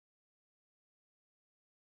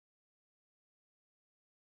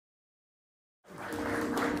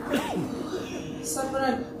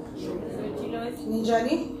Sanbonani.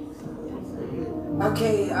 Ninjani.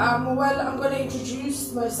 Okay, well, I'm going to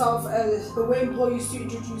introduce myself as the way Mpho used to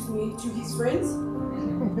introduce me to his friends.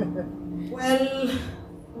 Well,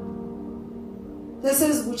 this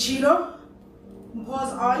is Bochelo,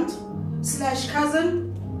 Mpho's aunt, /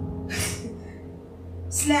 cousin,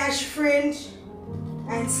 / friend,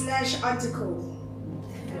 and / article.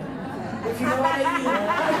 If you know what I mean.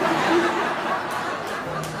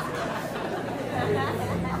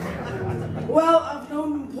 Well, I've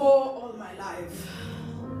known Mpho all my life.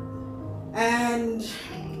 And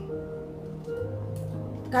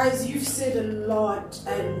guys, you've said a lot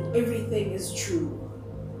and everything is true.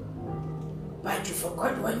 But you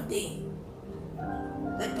forgot one thing.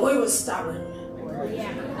 That boy was stubborn.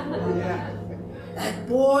 Yeah. That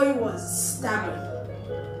boy was stubborn.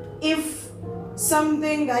 If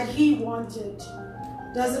something that he wanted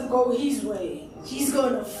doesn't go his way, he's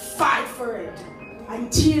gonna fight for it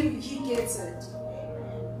until he gets it.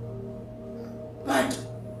 But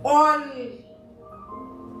all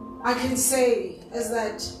I can say is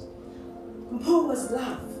that Mpho was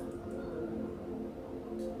love.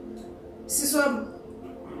 Siswam,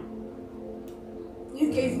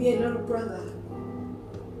 you gave me a little brother,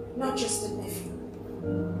 not just a nephew.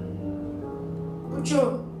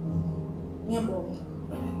 Bucho, Nyambo,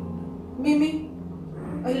 Mimi,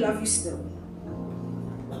 I love you still.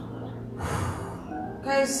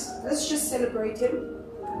 Guys, let's just celebrate him.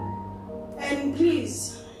 And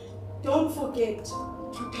please, don't forget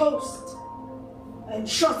to toast. And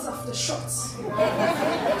shots after shots.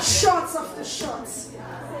 Shots after shots.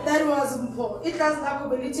 That was Mpho. It doesn't have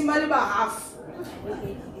to half.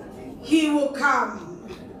 He will come.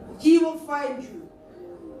 He will find you.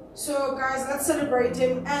 So guys, let's celebrate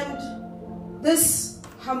him. And this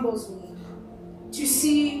humbles me to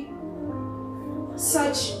see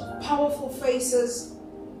such powerful faces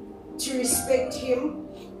to respect him,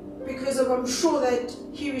 because I'm sure that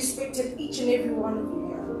he respected each and every one of you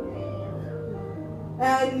here.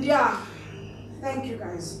 And yeah, thank you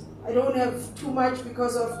guys. I don't have too much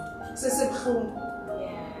because of Sesebung.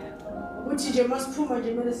 Which you must put my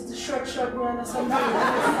minister short or something.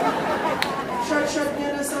 Short or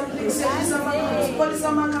something.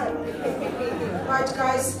 Right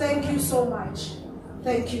guys, thank you so much.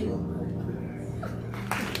 Thank you.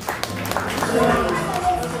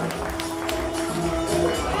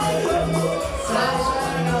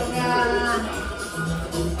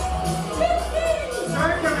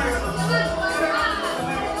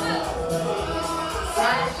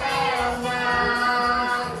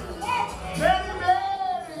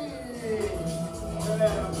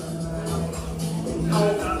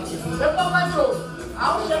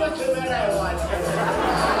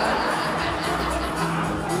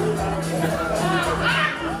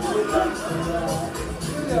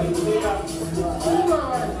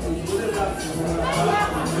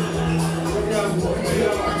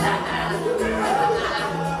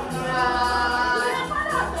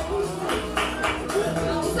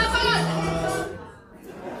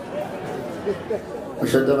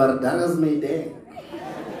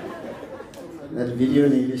 That video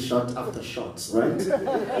nearly shot after shots, right?